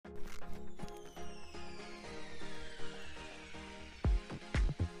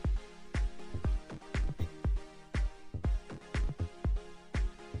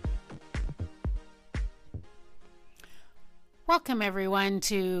Welcome, everyone,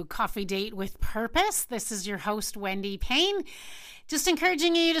 to Coffee Date with Purpose. This is your host, Wendy Payne. Just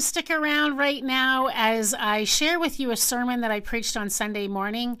encouraging you to stick around right now as I share with you a sermon that I preached on Sunday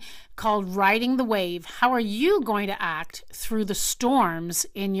morning called Riding the Wave. How are you going to act through the storms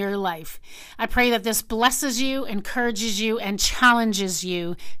in your life? I pray that this blesses you, encourages you, and challenges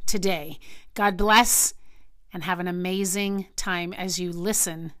you today. God bless and have an amazing time as you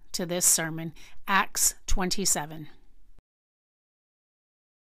listen to this sermon, Acts 27.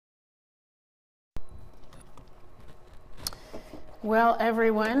 Well,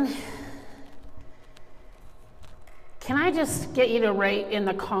 everyone, can I just get you to write in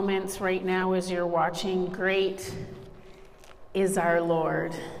the comments right now as you're watching, great is our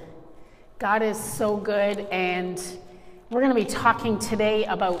Lord. God is so good, and we're going to be talking today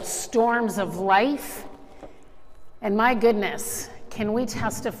about storms of life. And my goodness, can we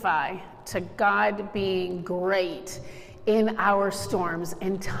testify to God being great in our storms,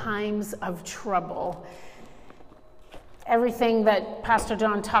 in times of trouble? Everything that Pastor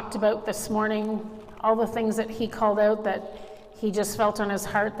John talked about this morning, all the things that he called out that he just felt on his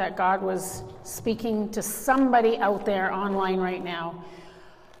heart that God was speaking to somebody out there online right now.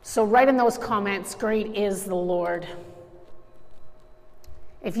 So write in those comments, great is the Lord.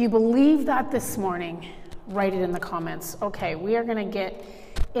 If you believe that this morning, write it in the comments. Okay, we are going to get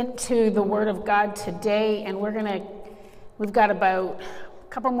into the Word of God today, and we've got about a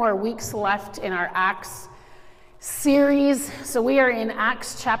couple more weeks left in our Acts series. So we are in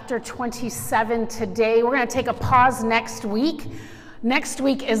Acts chapter 27 today. We're going to take a pause next week. Next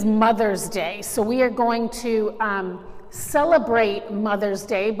week is Mother's Day. So we are going to celebrate Mother's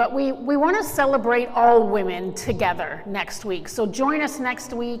Day, but we want to celebrate all women together next week. So join us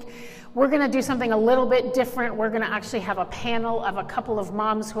next week. We're going to do something a little bit different. We're going to actually have a panel of a couple of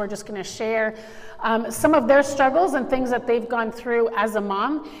moms who are just going to share some of their struggles and things that they've gone through as a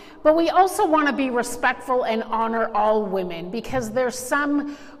mom. But we also want to be respectful and honor all women, because there's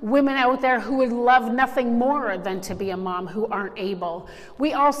some women out there who would love nothing more than to be a mom who aren't able.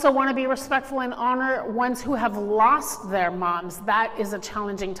 We also want to be respectful and honor ones who have lost their moms. That is a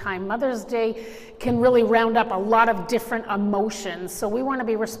challenging time. Mother's Day can really round up a lot of different emotions. So we want to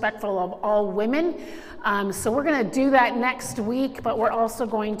be respectful of all women. So we're going to do that next week, but we're also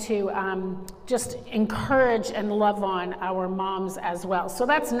going to just encourage and love on our moms as well. So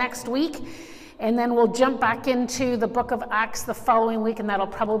that's next week. And then we'll jump back into the book of Acts the following week, and that'll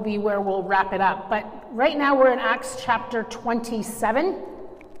probably be where we'll wrap it up. But right now we're in Acts chapter 27.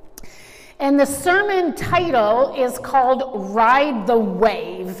 And the sermon title is called Ride the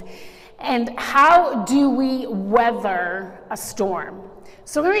Wave. And how do we weather a storm?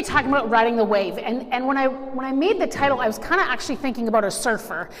 So we're going to be talking about riding the wave. And when I made the title, I was kind of actually thinking about a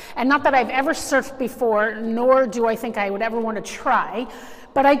surfer. And not that I've ever surfed before, nor do I think I would ever want to try.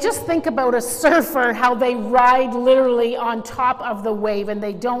 But I just think about a surfer, how they ride literally on top of the wave. And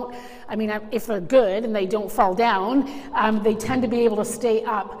they don't, if they're good and they don't fall down, they tend to be able to stay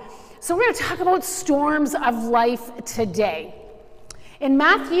up. So we're going to talk about storms of life today. In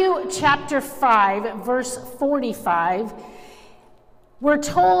Matthew chapter 5, verse 45, we're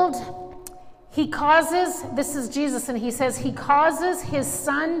told this is Jesus, and he says, he causes his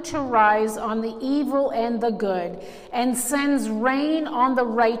sun to rise on the evil and the good, and sends rain on the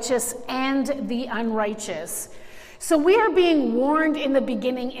righteous and the unrighteous. So we are being warned in the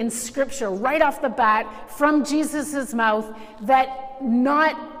beginning in Scripture, right off the bat, from Jesus' mouth, that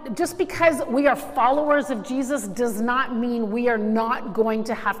not just because we are followers of Jesus does not mean we are not going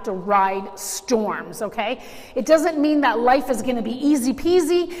to have to ride storms, okay? It doesn't mean that life is going to be easy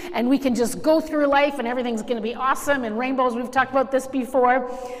peasy and we can just go through life and everything's going to be awesome and rainbows. We've talked about this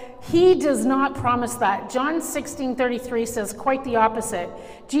before. He does not promise that. John 16:33 says quite the opposite.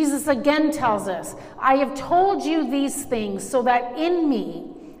 Jesus again tells us, I have told you these things so that in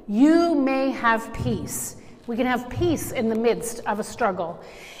me you may have peace. We can have peace in the midst of a struggle.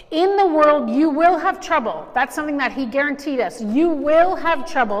 In the world, you will have trouble. That's something that he guaranteed us. You will have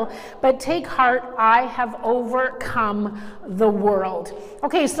trouble, but take heart, I have overcome the world.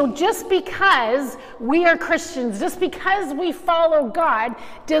 Okay, so just because we are Christians, just because we follow God,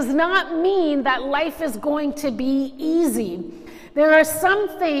 does not mean that life is going to be easy. There are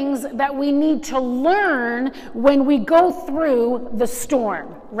some things that we need to learn when we go through the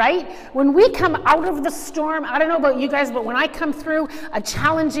storm, right? When we come out of the storm, I don't know about you guys, but when I come through a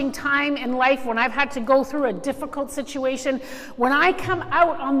challenging time in life, when I've had to go through a difficult situation, when I come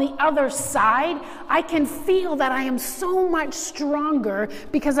out on the other side, I can feel that I am so much stronger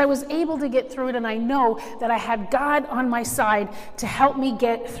because I was able to get through it, and I know that I had God on my side to help me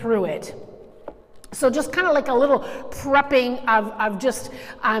get through it. So just kind of like a little prepping of just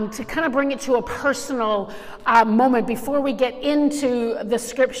to kind of bring it to a personal moment before we get into the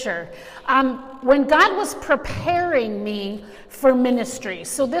scripture. When God was preparing me for ministry,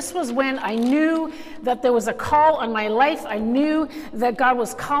 so this was when I knew that there was a call on my life. I knew that God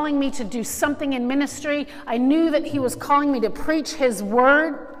was calling me to do something in ministry. I knew that he was calling me to preach his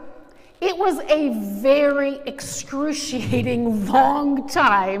word. It was a very excruciating long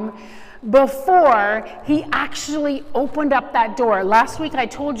time before he actually opened up that door. Last week I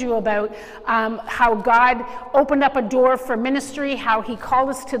told you about how God opened up a door for ministry, how he called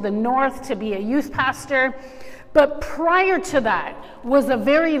us to the north to be a youth pastor. But prior to that was a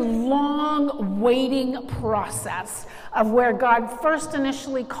very long waiting process of where God first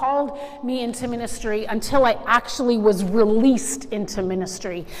initially called me into ministry until I actually was released into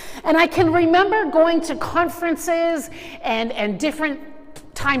ministry. And I can remember going to conferences and different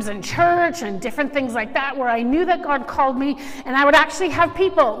times in church and different things like that where I knew that God called me, and I would actually have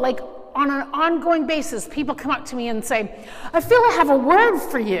people, like on an ongoing basis, people come up to me and say, I feel I have a word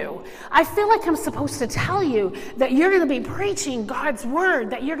for you. I feel like I'm supposed to tell you that you're going to be preaching God's word,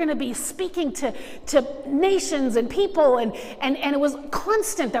 that you're going to be speaking to nations and people, and it was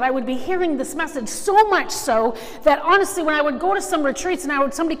constant that I would be hearing this message, so much so that honestly when I would go to some retreats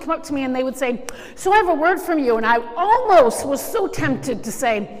and somebody come up to me and they would say, so I have a word from you, and I almost was so tempted to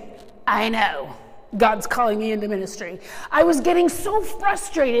say, I know. God's calling me into ministry. I was getting so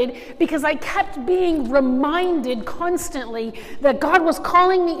frustrated because I kept being reminded constantly that God was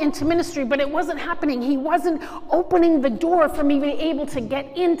calling me into ministry, but it wasn't happening. He wasn't opening the door for me to be able to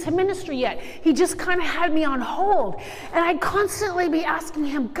get into ministry yet. He just kind of had me on hold. And I'd constantly be asking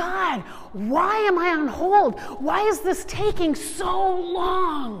him, God, why am I on hold? Why is this taking so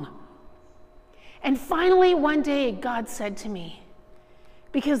long? And finally, one day, God said to me,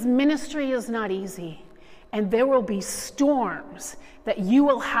 because ministry is not easy, and there will be storms that you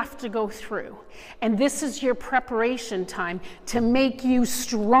will have to go through. And this is your preparation time to make you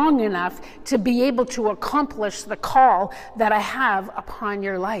strong enough to be able to accomplish the call that I have upon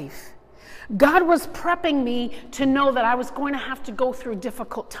your life. God was prepping me to know that I was going to have to go through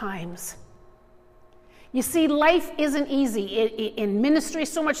difficult times. You see, life isn't easy in ministry,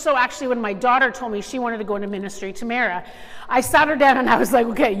 so much so actually when my daughter told me she wanted to go into ministry, Tamara, I sat her down and I was like,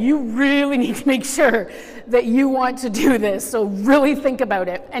 okay, you really need to make sure that you want to do this, so really think about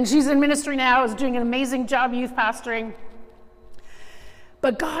it. And she's in ministry now, is doing an amazing job youth pastoring.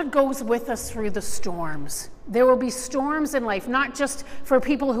 But God goes with us through the storms. There will be storms in life, not just for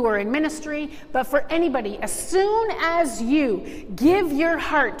people who are in ministry, but for anybody. As soon as you give your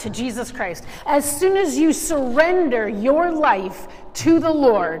heart to Jesus Christ, as soon as you surrender your life to the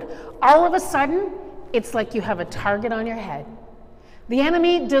Lord, all of a sudden, it's like you have a target on your head. The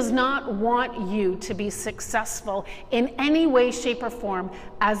enemy does not want you to be successful in any way, shape, or form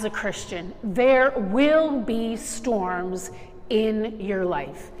as a Christian. There will be storms in your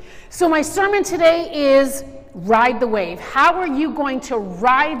life. So my sermon today is ride the wave. How are you going to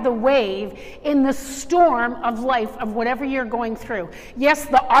ride the wave in the storm of life of whatever you're going through? Yes,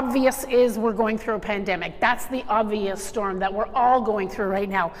 the obvious is we're going through a pandemic. That's the obvious storm that we're all going through right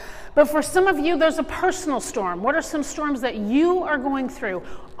now. But for some of you, there's a personal storm. What are some storms that you are going through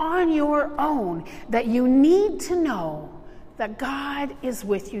on your own that you need to know that God is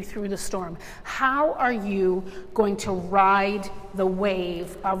with you through the storm? How are you going to ride the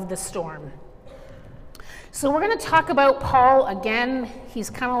wave of the storm? So we're going to talk about Paul again. He's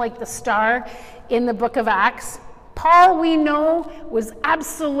kind of like the star in the book of Acts. Paul, we know, was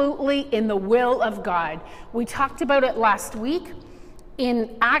absolutely in the will of God. We talked about it last week.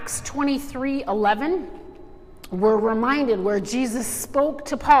 In Acts 23:11, we're reminded where Jesus spoke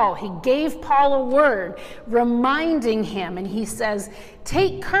to Paul. He gave Paul a word reminding him, and he says,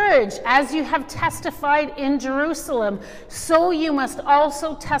 take courage, as you have testified in Jerusalem, so you must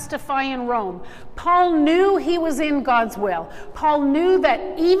also testify in Rome. Paul knew he was in God's will. Paul knew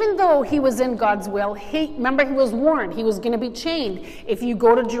that even though he was in God's will, remember he was warned, he was going to be chained. If you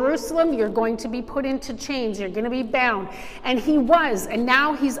go to Jerusalem, you're going to be put into chains, you're going to be bound. And he was, and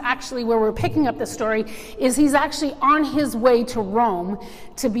now he's actually, where we're picking up the story, is he's actually on his way to Rome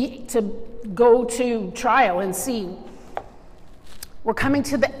to go to trial and see. We're coming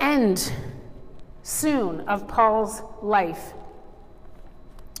to the end soon of Paul's life.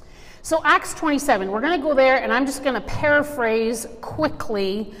 So Acts 27, we're going to go there, and I'm just going to paraphrase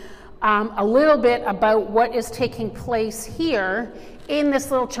quickly a little bit about what is taking place here in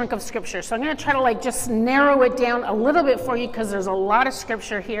this little chunk of scripture. So I'm going to try to like just narrow it down a little bit for you because there's a lot of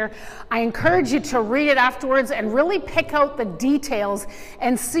scripture here. I encourage you to read it afterwards and really pick out the details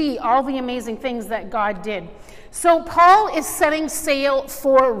and see all the amazing things that God did. So Paul is setting sail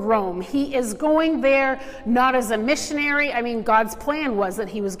for Rome. He is going there not as a missionary. I mean, God's plan was that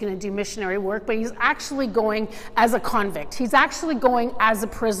he was going to do missionary work, but he's actually going as a convict. He's actually going as a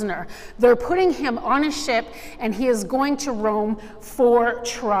prisoner. They're putting him on a ship, and he is going to Rome for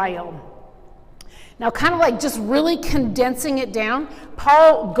trial. Now, kind of like just really condensing it down,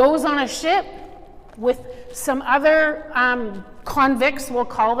 Paul goes on a ship with some other convicts, we'll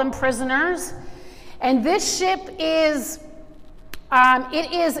call them prisoners. And this ship is,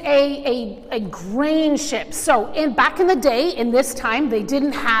 it is a grain ship. So back in the day, in this time, they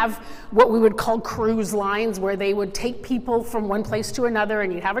didn't have what we would call cruise lines where they would take people from one place to another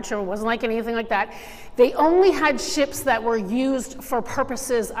and you'd have a trip. It wasn't like anything like that. They only had ships that were used for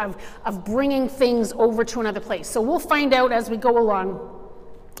purposes of bringing things over to another place. So we'll find out as we go along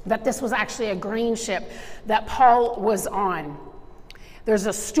that this was actually a grain ship that Paul was on. There's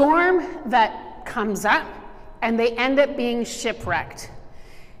a storm that comes up and they end up being shipwrecked.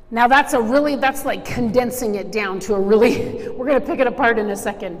 Now that's like condensing it down to a really, we're going to pick it apart in a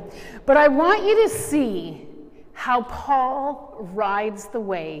second. But I want you to see how Paul rides the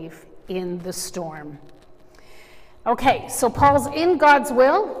wave in the storm. Okay, so Paul's in God's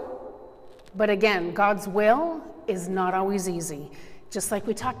will, but again, God's will is not always easy. Just like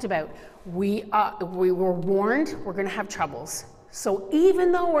we talked about, we were warned we're going to have troubles. So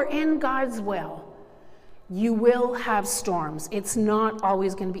even though we're in God's will, you will have storms. It's not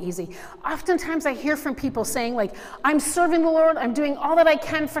always going to be easy. Oftentimes I hear from people saying like, I'm serving the Lord, I'm doing all that I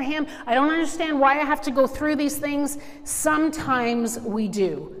can for him. I don't understand why I have to go through these things. Sometimes we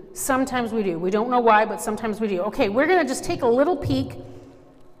do. Sometimes we do. We don't know why, but sometimes we do. Okay, we're going to just take a little peek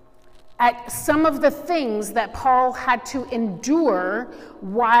at some of the things that Paul had to endure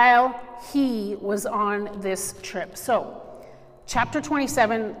while he was on this trip. So, chapter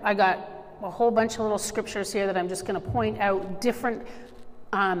 27, I got a whole bunch of little scriptures here that I'm just going to point out different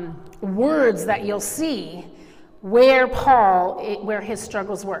words that you'll see where where his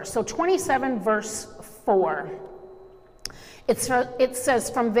struggles were. So 27 verse 4, it says,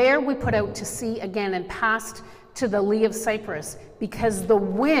 "From there we put out to sea again and passed to the lee of Cyprus because the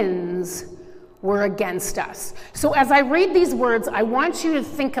winds were against us." So as I read these words, I want you to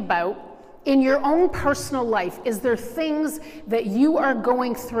think about in your own personal life, is there things that you are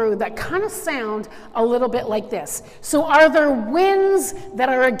going through that kind of sound a little bit like this? So are there winds that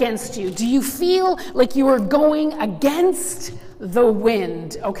are against you? Do you feel like you are going against the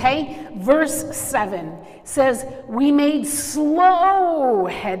wind? Okay? Verse 7 says, "We made slow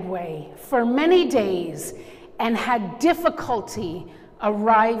headway for many days and had difficulty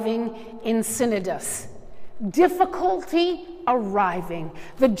arriving in Cnidus." Difficulty arriving.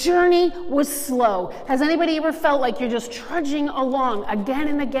 The journey was slow. Has anybody ever felt like you're just trudging along again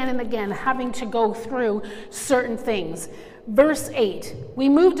and again and again, having to go through certain things? Verse 8, "We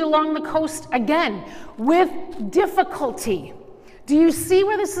moved along the coast again with difficulty." Do you see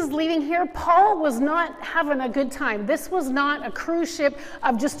where this is leading here? Paul was not having a good time. This was not a cruise ship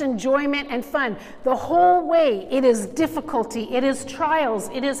of just enjoyment and fun. The whole way, it is difficulty, it is trials,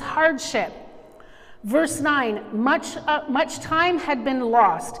 it is hardship. Verse 9, much time had been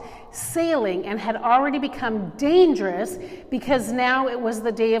lost sailing and had already become dangerous because now it was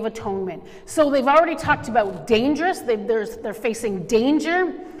the Day of Atonement. So they've already talked about dangerous, they're facing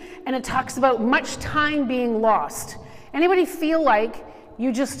danger, and it talks about much time being lost. Anybody feel like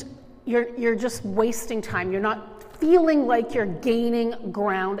you're just wasting time? You're not feeling like you're gaining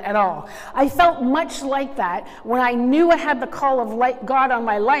ground at all. I felt much like that when I knew I had the call of God on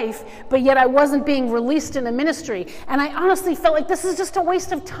my life, but yet I wasn't being released in a ministry. And I honestly felt like this is just a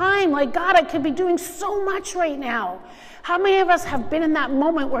waste of time. Like, God, I could be doing so much right now. How many of us have been in that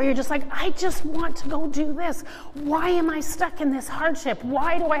moment where you're just like, I just want to go do this. Why am I stuck in this hardship?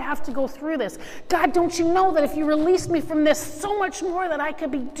 Why do I have to go through this? God, don't you know that if you released me from this, so much more that I could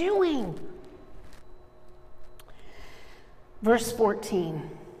be doing? Verse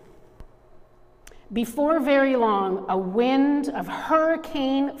 14, "Before very long, a wind of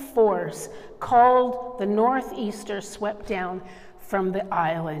hurricane force called the northeaster swept down from the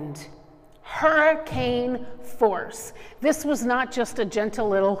island." Hurricane force. This was not just a gentle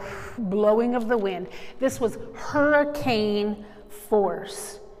little blowing of the wind. This was hurricane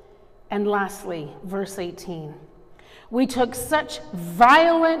force. And lastly, verse 18. "We took such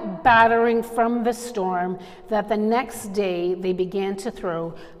violent battering from the storm that the next day they began to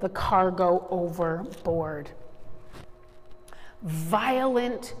throw the cargo overboard."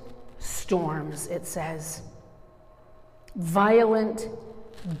 Violent storms, it says. Violent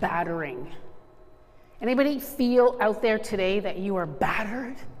battering. Anybody feel out there today that you are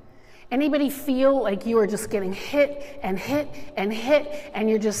battered? Anybody feel like you are just getting hit and hit and hit, and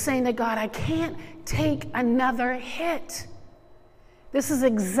you're just saying to God, I can't take another hit? This is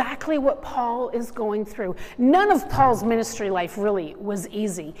exactly what Paul is going through. None of Paul's ministry life really was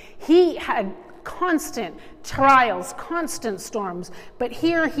easy. He had constant trials, constant storms, but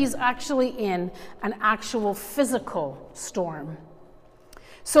here he's actually in an actual physical storm.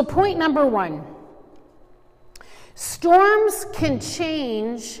 So point number one, storms can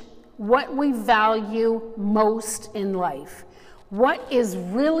change what we value most in life. What is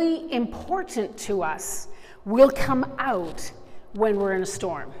really important to us will come out when we're in a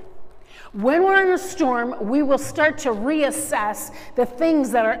storm. When we're in a storm, we will start to reassess the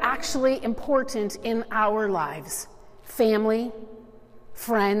things that are actually important in our lives. Family,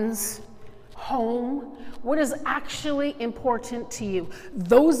 friends, home, what is actually important to you.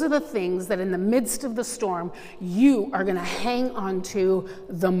 Those are the things that in the midst of the storm, you are going to hang on to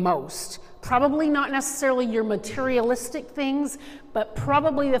the most. Probably not necessarily your materialistic things, but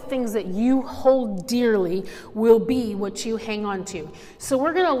probably the things that you hold dearly will be what you hang on to. So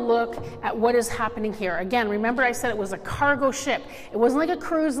we're going to look at what is happening here. Again, remember I said it was a cargo ship. It wasn't like a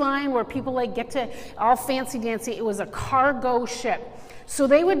cruise line where people like get to all fancy-dancy. It was a cargo ship. So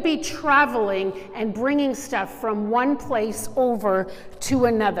they would be traveling and bringing stuff from one place over to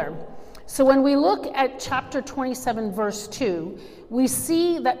another. So when we look at chapter 27, verse 2, we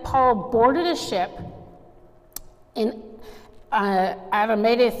see that Paul boarded a ship in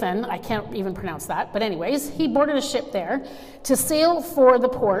Adramyttium, I can't even pronounce that, but anyways, he boarded a ship there to sail for the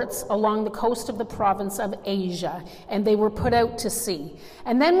ports along the coast of the province of Asia, and they were put out to sea.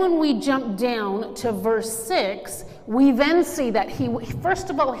 And then when we jump down to verse 6, we then see that first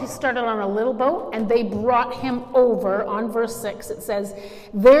of all, he started on a little boat, and they brought him over. On verse 6, it says,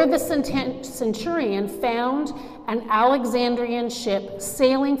 there the centurion found an Alexandrian ship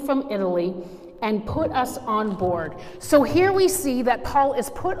sailing from Italy, and put us on board. So here we see that Paul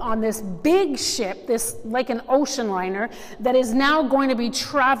is put on this big ship, this like an ocean liner, that is now going to be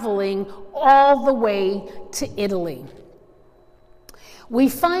traveling all the way to Italy. We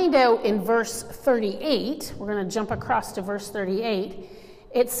find out in verse 38, we're going to jump across to verse 38,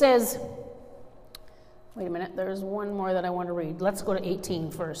 it says, wait a minute, there's one more that I want to read. Let's go to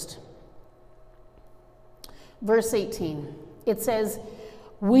 18 first. Verse 18, it says,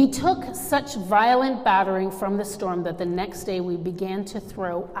 we took such violent battering from the storm that the next day we began to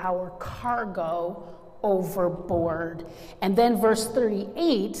throw our cargo overboard. And then verse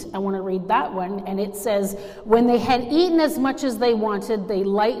 38, I want to read that one, and it says, when they had eaten as much as they wanted, they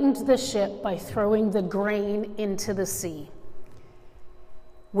lightened the ship by throwing the grain into the sea.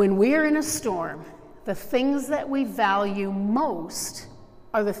 When we're in a storm, the things that we value most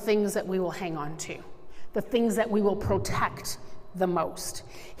are the things that we will hang on to, the things that we will protect the most.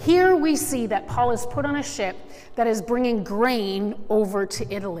 Here we see that Paul is put on a ship that is bringing grain over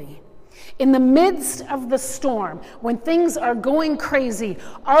to Italy. In the midst of the storm, when things are going crazy,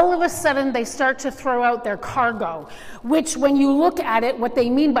 all of a sudden they start to throw out their cargo, which when you look at it, what they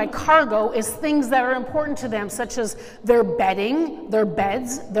mean by cargo is things that are important to them, such as their bedding, their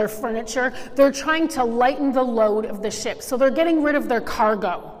beds, their furniture. They're trying to lighten the load of the ship, so they're getting rid of their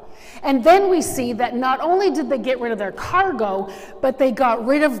cargo. And then we see that not only did they get rid of their cargo, but they got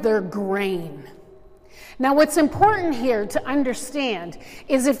rid of their grain. Now, what's important here to understand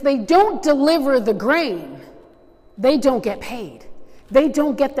is if they don't deliver the grain, they don't get paid. They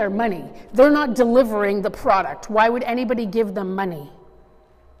don't get their money. They're not delivering the product. Why would anybody give them money?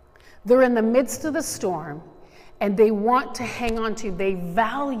 They're in the midst of the storm, and they want to hang on to, they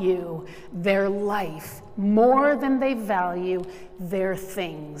value their life more than they value their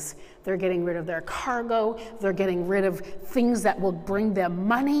things. They're getting rid of their cargo. They're getting rid of things that will bring them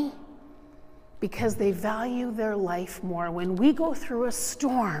money because they value their life more. When we go through a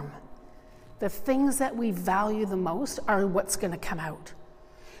storm, the things that we value the most are what's going to come out.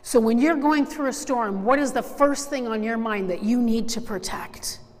 So when you're going through a storm, what is the first thing on your mind that you need to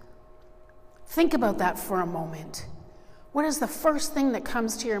protect? Think about that for a moment. What is the first thing that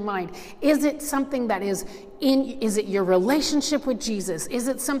comes to your mind? Is it something that is it your relationship with Jesus? Is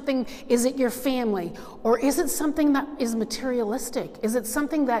it your family? Or is it something that is materialistic? Is it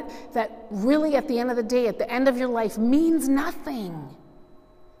something that really at the end of the day, at the end of your life, means nothing?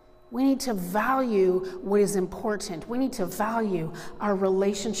 We need to value what is important. We need to value our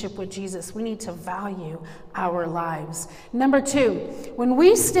relationship with Jesus. We need to value our lives. Number 2, when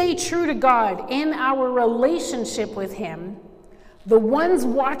we stay true to God in our relationship with Him, The ones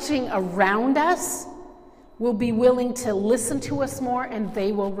watching around us will be willing to listen to us more, and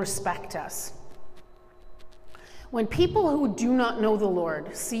they will respect us. When people who do not know the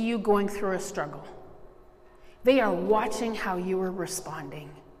Lord see you going through a struggle, they are watching how you are responding.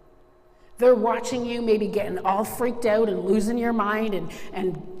 They're watching you maybe getting all freaked out and losing your mind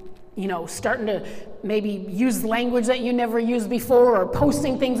and starting to maybe use language that you never used before, or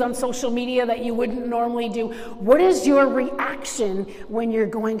posting things on social media that you wouldn't normally do. What is your reaction when you're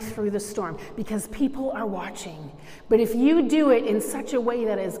going through the storm? Because people are watching. But if you do it in such a way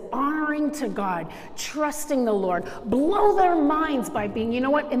that is honoring to God, trusting the Lord, blow their minds by being, you know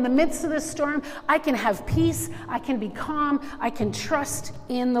what, in the midst of this storm, I can have peace, I can be calm, I can trust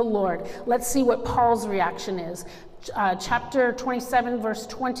in the Lord. Let's see what Paul's reaction is. Chapter 27, verse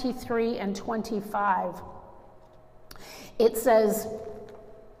 23 and 25. It says,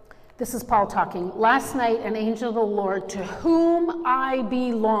 this is Paul talking, "Last night an angel of the Lord, to whom I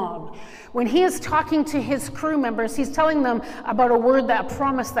belong." When he is talking to his crew members, he's telling them about a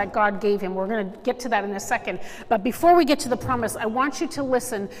promise that God gave him. We're going to get to that in a second. But before we get to the promise, I want you to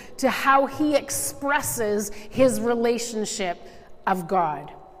listen to how he expresses his relationship of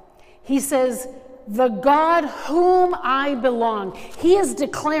God. He says, "The God whom I belong." He is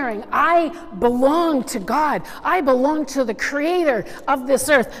declaring, I belong to God. I belong to the creator of this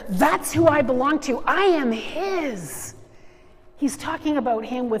earth. That's who I belong to. I am his. He's talking about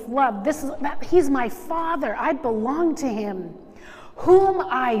him with love. He's my father. I belong to him. Whom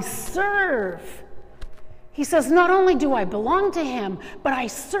I serve. He says, not only do I belong to him, but I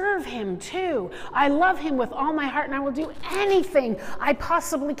serve him too. I love him with all my heart, and I will do anything I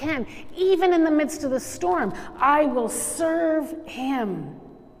possibly can. Even in the midst of the storm, I will serve him.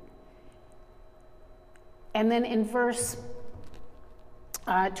 And then in verse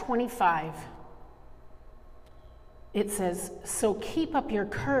 25, it says, "So keep up your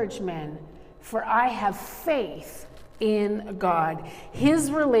courage, men, for I have faith in God."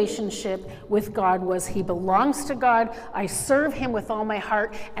 His relationship with God was, he belongs to God, I serve him with all my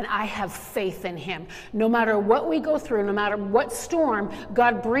heart, and I have faith in him. No matter what we go through, no matter what storm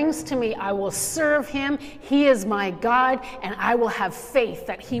God brings to me, I will serve him. He is my God, and I will have faith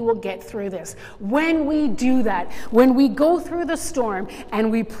that he will get through this. When we do that, when we go through the storm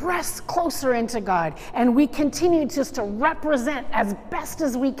and we press closer into God, and we continue just to represent as best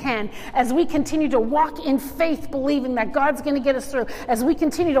as we can, as we continue to walk in faith, believing that God's going to get us through, as we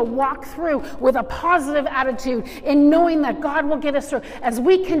continue to walk through with a positive attitude in knowing that God will get us through, as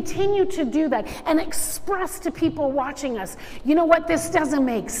we continue to do that and express to people watching us, you know what, this doesn't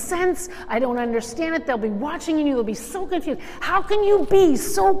make sense, I don't understand it, they'll be watching you, they'll be so confused. How can you be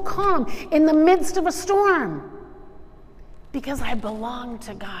so calm in the midst of a storm? Because I belong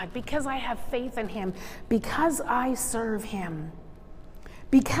to God, because I have faith in him, because I serve him.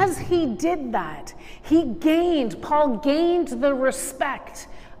 Because he did that, Paul gained the respect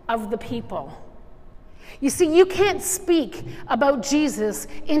of the people. You see, you can't speak about Jesus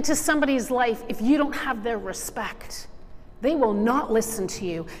into somebody's life if you don't have their respect. They will not listen to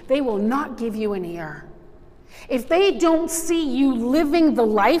you. They will not give you an ear. If they don't see you living the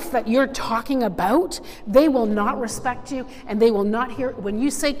life that you're talking about, they will not respect you, and they will not hear. When you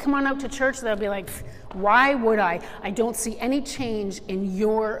say, come on out to church, they'll be like, why would I? I don't see any change in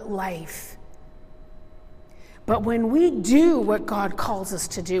your life. But when we do what God calls us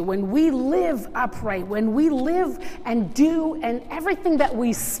to do, when we live upright, when we live and do and everything that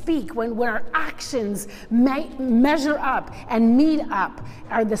we speak, when our actions measure up and meet up,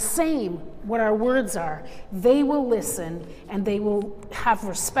 are the same, what our words are, they will listen and they will have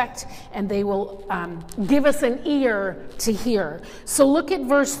respect and they will give us an ear to hear. So look at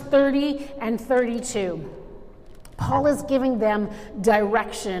verse 30 and 32. Paul is giving them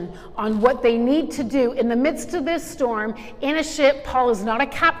direction on what they need to do in the midst of this storm in a ship. Paul is not a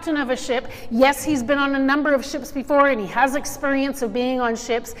captain of a ship. Yes, he's been on a number of ships before, and he has experience of being on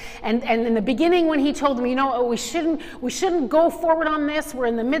ships. And in the beginning, when he told them, we shouldn't go forward on this. We're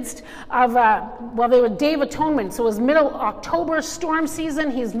in the midst of they were Day of Atonement, so it was middle October storm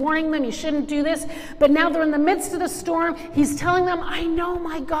season. He's warning them you shouldn't do this. But now they're in the midst of the storm. He's telling them, I know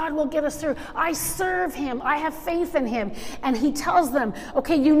my God will get us through. I serve him. I have faith in him. And he tells them,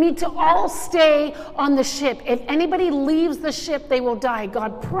 okay, you need to all stay on the ship. If anybody leaves the ship, they will die.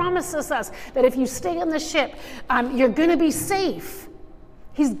 God promises us that if you stay on the ship, you're going to be safe.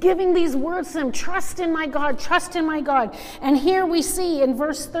 He's giving these words to them, trust in my God, trust in my God. And here we see in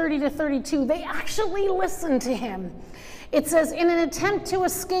verse 30 to 32, they actually listen to him. It says, in an attempt to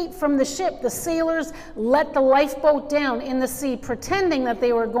escape from the ship, the sailors let the lifeboat down in the sea, pretending that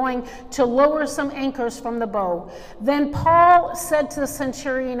they were going to lower some anchors from the bow. Then Paul said to the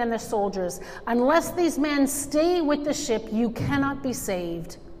centurion and the soldiers, unless these men stay with the ship, you cannot be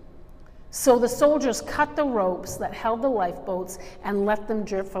saved. So the soldiers cut the ropes that held the lifeboats and let them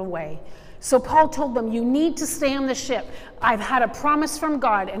drift away. So Paul told them, you need to stay on the ship. I've had a promise from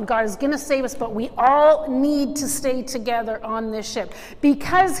God, and God is going to save us, but we all need to stay together on this ship.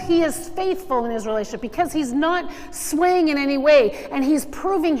 Because he is faithful in his relationship, because he's not swaying in any way, and he's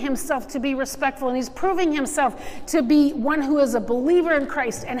proving himself to be respectful, and he's proving himself to be one who is a believer in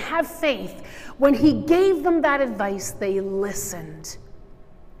Christ and have faith. When he gave them that advice, they listened.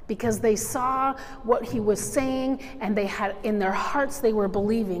 Because they saw what he was saying, and they had in their hearts, they were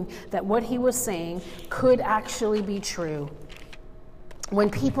believing that what he was saying could actually be true. When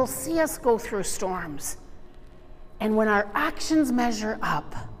people see us go through storms, and when our actions measure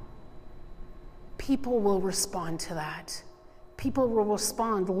up, people will respond to that. People will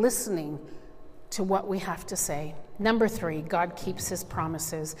respond listening to what we have to say. Number 3, God keeps his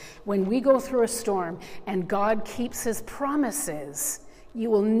promises. When we go through a storm and God keeps his promises, you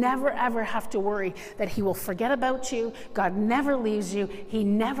will never, ever have to worry that he will forget about you. God never leaves you. He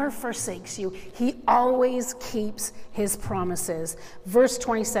never forsakes you. He always keeps his promises. Verse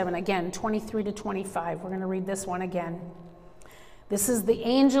 27, again, 23 to 25. We're going to read this one again. This is the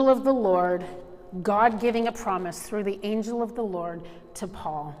angel of the Lord, God giving a promise through the angel of the Lord to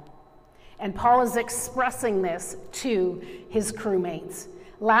Paul. And Paul is expressing this to his crewmates.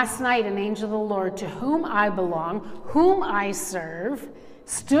 Last night, an angel of the Lord, to whom I belong, whom I serve,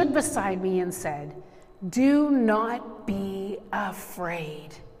 stood beside me and said, do not be afraid.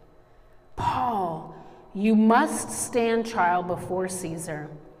 Paul, you must stand trial before Caesar,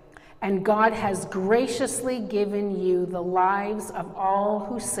 and God has graciously given you the lives of all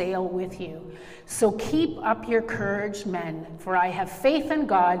who sail with you. So keep up your courage, men, for I have faith in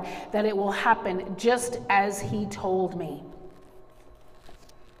God that it will happen just as he told me.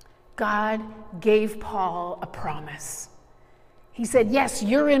 God gave Paul a promise. He said, yes,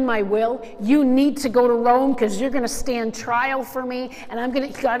 you're in my will. You need to go to Rome because you're going to stand trial for me. And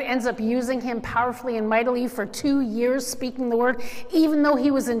God ends up using him powerfully and mightily for 2 years speaking the word, even though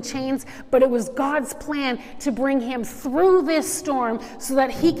he was in chains. But it was God's plan to bring him through this storm so that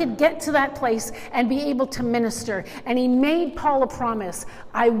he could get to that place and be able to minister. And he made Paul a promise,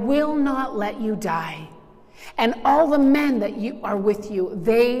 I will not let you die. And all the men that are with you,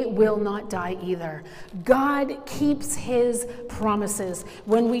 they will not die either. God keeps his promises.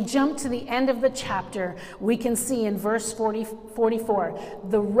 When we jump to the end of the chapter, we can see in verse 44,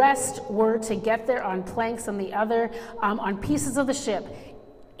 the rest were to get there on planks and the other on pieces of the ship.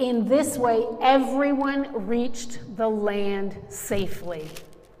 In this way, everyone reached the land safely.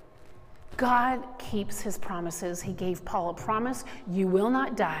 God keeps his promises. He gave Paul a promise, you will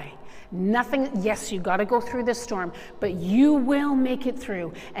not die. Nothing, yes, you got to go through this storm, but you will make it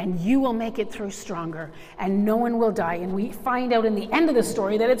through, and you will make it through stronger, and no one will die. And we find out in the end of the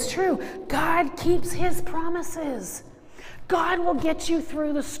story that it's true. God keeps his promises. God will get you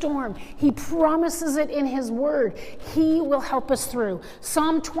through the storm. He promises it in his word. He will help us through.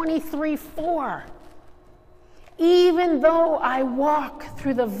 Psalm 23:4. Even though I walk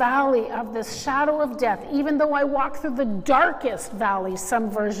through the valley of the shadow of death, even though I walk through the darkest valley,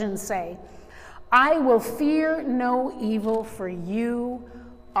 some versions say, I will fear no evil, for you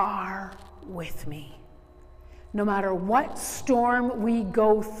are with me. No matter what storm we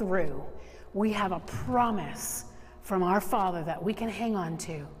go through, we have a promise from our Father that we can hang on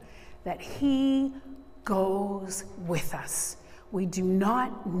to, that he goes with us. We do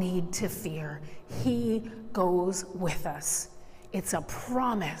not need to fear. He goes with us. It's a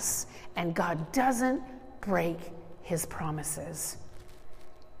promise, and God doesn't break his promises.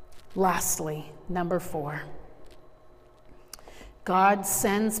 Lastly, number 4, God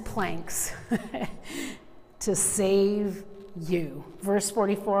sends planks to save you. Verse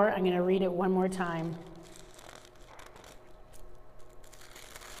 44, I'm going to read it one more time.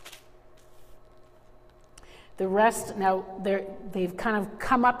 The rest, now they've kind of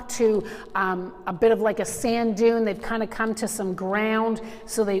come up to a bit of like a sand dune. They've kind of come to some ground.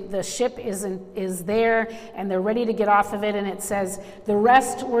 So the ship is there, and they're ready to get off of it. And it says, the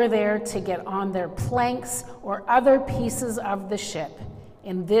rest were there to get on their planks or other pieces of the ship.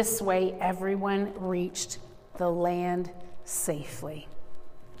 In this way, everyone reached the land safely.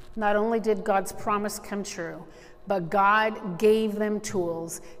 Not only did God's promise come true, but God gave them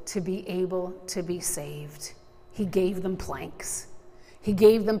tools to be able to be saved. He gave them planks. He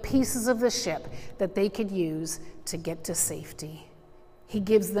gave them pieces of the ship that they could use to get to safety. He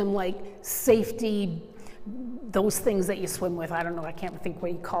gives them like safety, those things that you swim with. I don't know, I can't think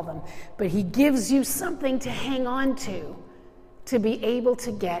what you call them. But he gives you something to hang on to be able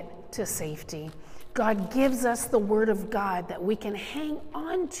to get to safety. God gives us the word of God that we can hang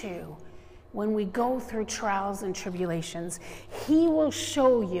on to when we go through trials and tribulations. He will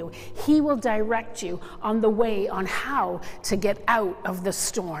show you, he will direct you on the way on how to get out of the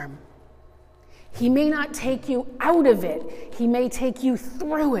storm. He may not take you out of it, he may take you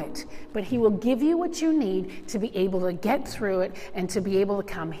through it, but he will give you what you need to be able to get through it and to be able to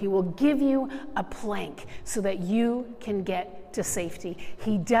come. He will give you a plank so that you can get to safety.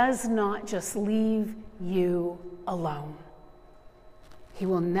 He does not just leave you alone. He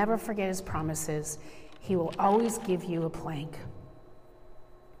will never forget his promises. He will always give you a plank.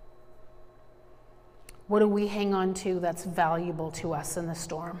 What do we hang on to that's valuable to us in the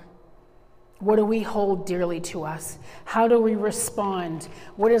storm? What do we hold dearly to us? How do we respond?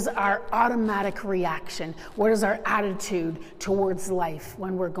 What is our automatic reaction? What is our attitude towards life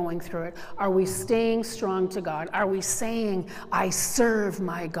when we're going through it? Are we staying strong to God? Are we saying, I serve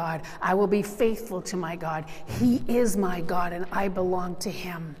my God. I will be faithful to my God. He is my God and I belong to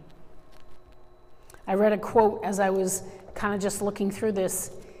him. I read a quote as I was kind of just looking through this.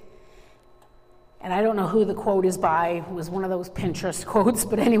 And I don't know who the quote is by. It was one of those Pinterest quotes.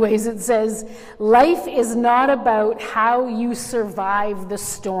 But anyways, it says, life is not about how you survive the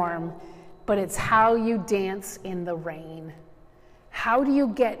storm, but it's how you dance in the rain. How do you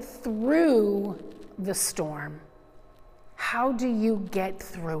get through the storm? How do you get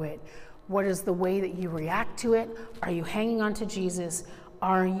through it? What is the way that you react to it? Are you hanging on to Jesus?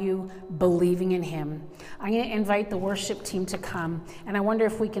 Are you believing in him? I'm going to invite the worship team to come, and I wonder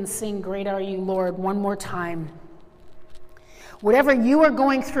if we can sing Great Are You, Lord, one more time. Whatever you are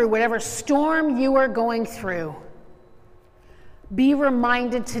going through, whatever storm you are going through, be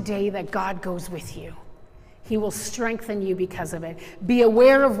reminded today that God goes with you. He will strengthen you because of it. Be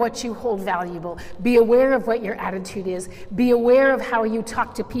aware of what you hold valuable. Be aware of what your attitude is. Be aware of how you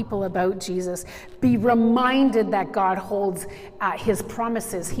talk to people about Jesus. Be reminded that God holds his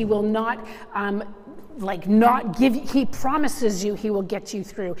promises. He will not he promises you he will get you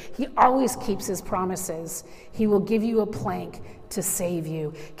through. He always keeps his promises. He will give you a plank to save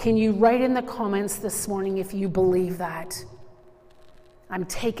you. Can you write in the comments this morning if you believe that? I'm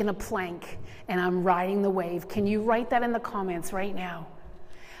taking a plank and I'm riding the wave. Can you write that in the comments right now?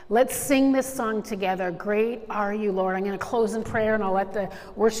 Let's sing this song together. Great are you, Lord. I'm going to close in prayer and I'll let the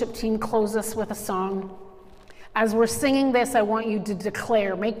worship team close us with a song. As we're singing this, I want you to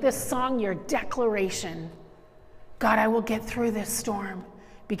declare, make this song your declaration. God, I will get through this storm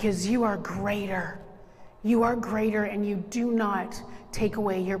because you are greater. You are greater and you do not take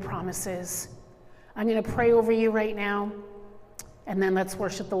away your promises. I'm going to pray over you right now. And then let's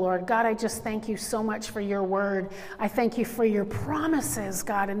worship the Lord. God, I just thank you so much for your word. I thank you for your promises,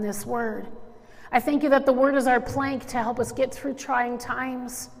 God, in this word. I thank you that the word is our plank to help us get through trying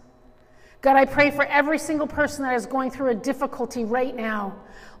times. God, I pray for every single person that is going through a difficulty right now.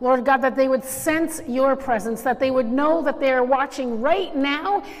 Lord God, that they would sense your presence, that they would know that they are watching right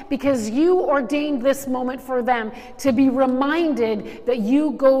now because you ordained this moment for them to be reminded that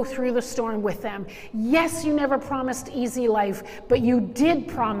you go through the storm with them. Yes, you never promised easy life, but you did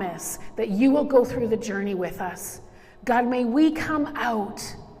promise that you will go through the journey with us. God, may we come out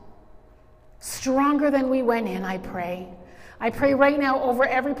stronger than we went in, I pray. I pray right now over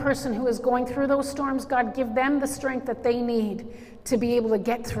every person who is going through those storms. God, give them the strength that they need to be able to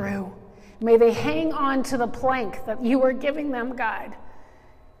get through. May they hang on to the plank that you are giving them, God.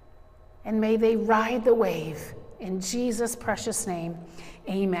 And may they ride the wave. In Jesus' precious name,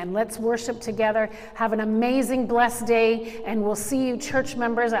 amen. Let's worship together. Have an amazing, blessed day. And we'll see you, church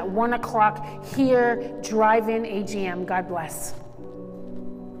members, at 1 o'clock here, Drive-In AGM. God bless.